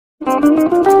Hi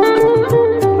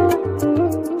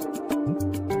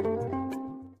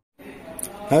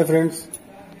friends,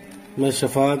 मैं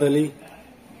शफात अली।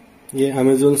 ये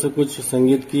Amazon से कुछ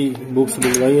संगीत की बुक्स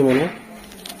बुलवाई है मैंने।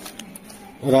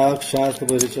 राग, शास्त्र,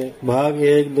 परिचय, भाग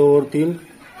 1, 2 और 3।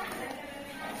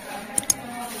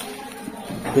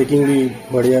 पैकिंग भी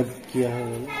बढ़िया किया है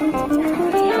मैंने।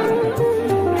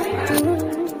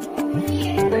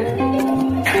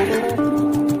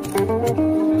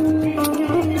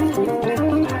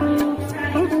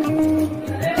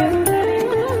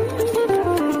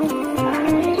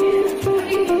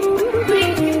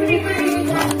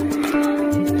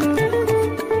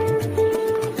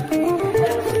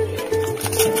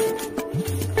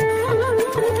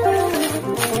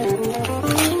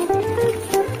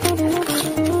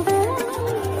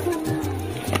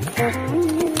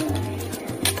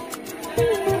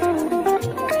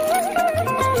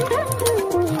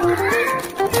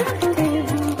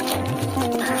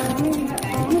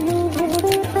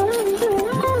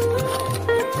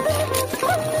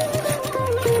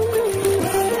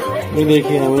 ये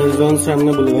देखिए, अमेज़न से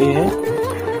हमने बुलवाई है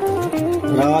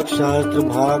राग, शास्त्र,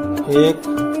 भाग 1,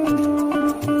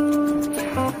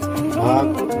 भाग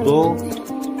 2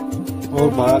 और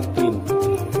भाग 3।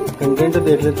 कंटेंट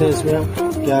देख लेते हैं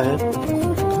इसमें क्या है।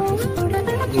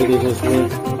 ये देखिए, इसमें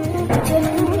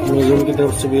अमेज़न की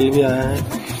तरफ से बिल भी आया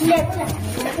है।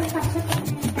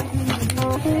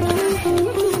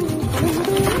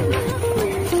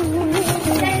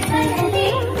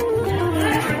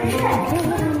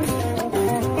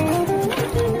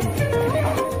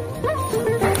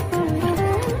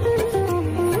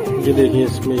 ये देखिए,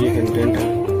 इसमें ये कंटेंट है।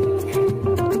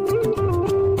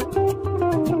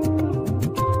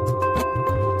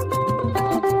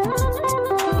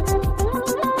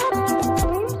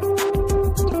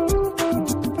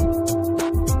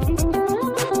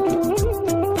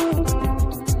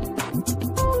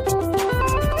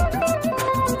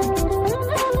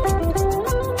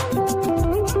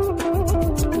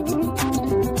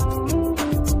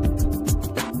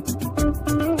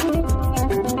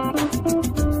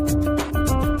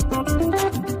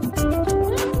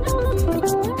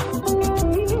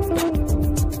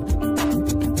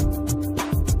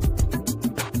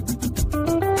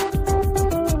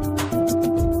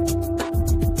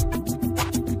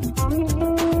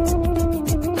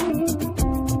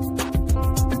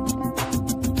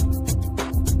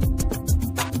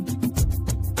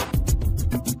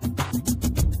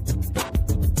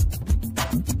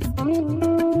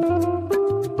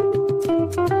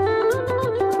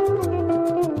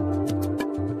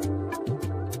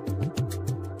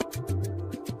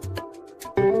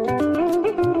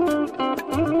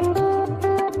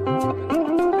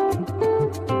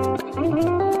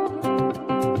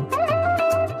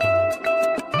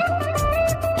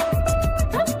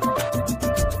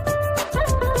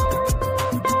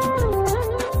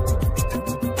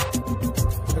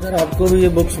 अगर आपको भी ये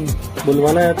बुक्स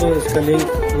बुलवाना है तो इसका लिंक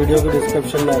वीडियो के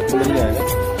डिस्क्रिप्शन में आपको मिल जाएगा।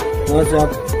 वहाँ से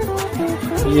आप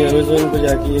ये अमेज़न पे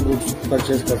जाके ये बुक्स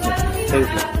परचेज कर सकते हैं। Thank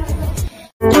you.